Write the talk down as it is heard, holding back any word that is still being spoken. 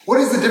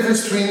the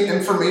difference between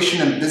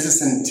information and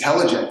business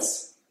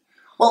intelligence?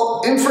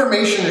 Well,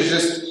 information is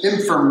just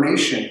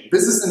information.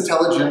 Business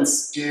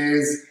intelligence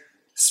is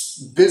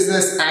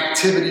business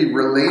activity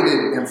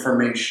related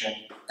information.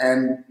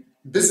 And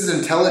business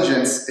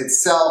intelligence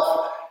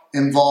itself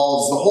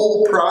involves the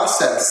whole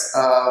process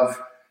of,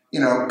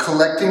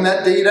 collecting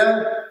that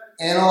data,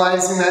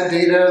 analyzing that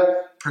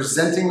data,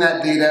 presenting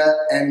that data,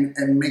 and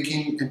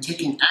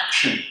taking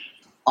action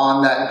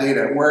on that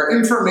data. Where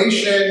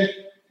information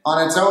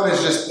on its own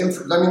is just,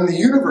 the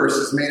universe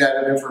is made out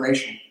of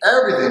information.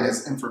 Everything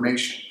is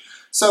information.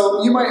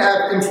 So you might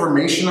have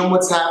information on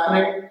what's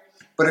happening,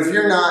 but if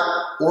you're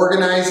not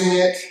organizing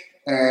it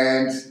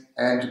and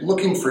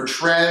looking for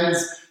trends,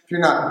 if you're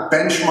not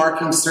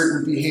benchmarking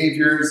certain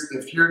behaviors,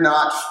 if you're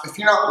not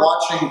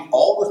watching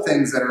all the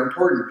things that are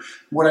important,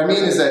 what I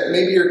mean is that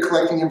maybe you're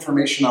collecting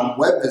information on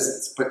web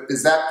visits, but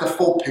is that the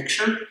full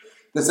picture?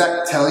 Does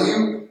that tell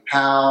you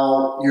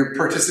how you're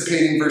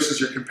participating versus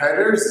your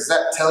competitors? Does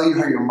that tell you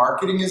how your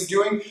marketing is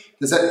doing?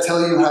 Does that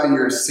tell you how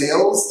your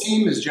sales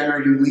team is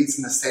generating leads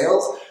in the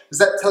sales? Does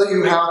that tell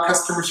you how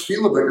customers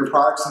feel about your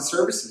products and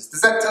services?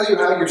 Does that tell you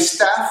how your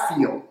staff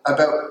feel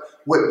about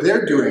what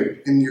they're doing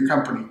in your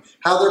company?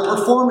 How they're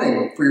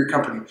performing for your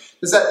company?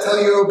 Does that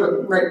tell you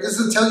does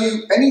it tell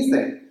you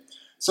anything?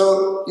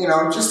 So,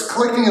 just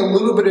collecting a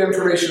little bit of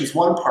information is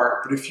one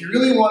part, but if you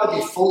really want to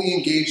be fully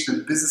engaged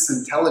in business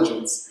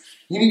intelligence,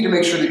 you need to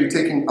make sure that you're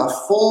taking a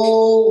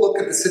full look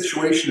at the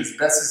situation as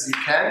best as you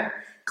can,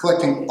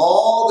 collecting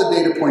all the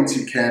data points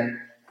you can,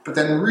 but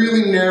then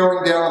really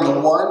narrowing down on the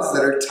ones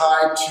that are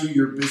tied to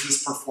your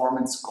business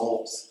performance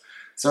goals.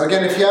 So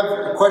again, if you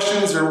have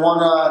questions or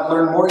want to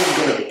learn more, you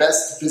can go to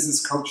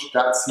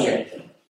bestbusinesscoach.ca.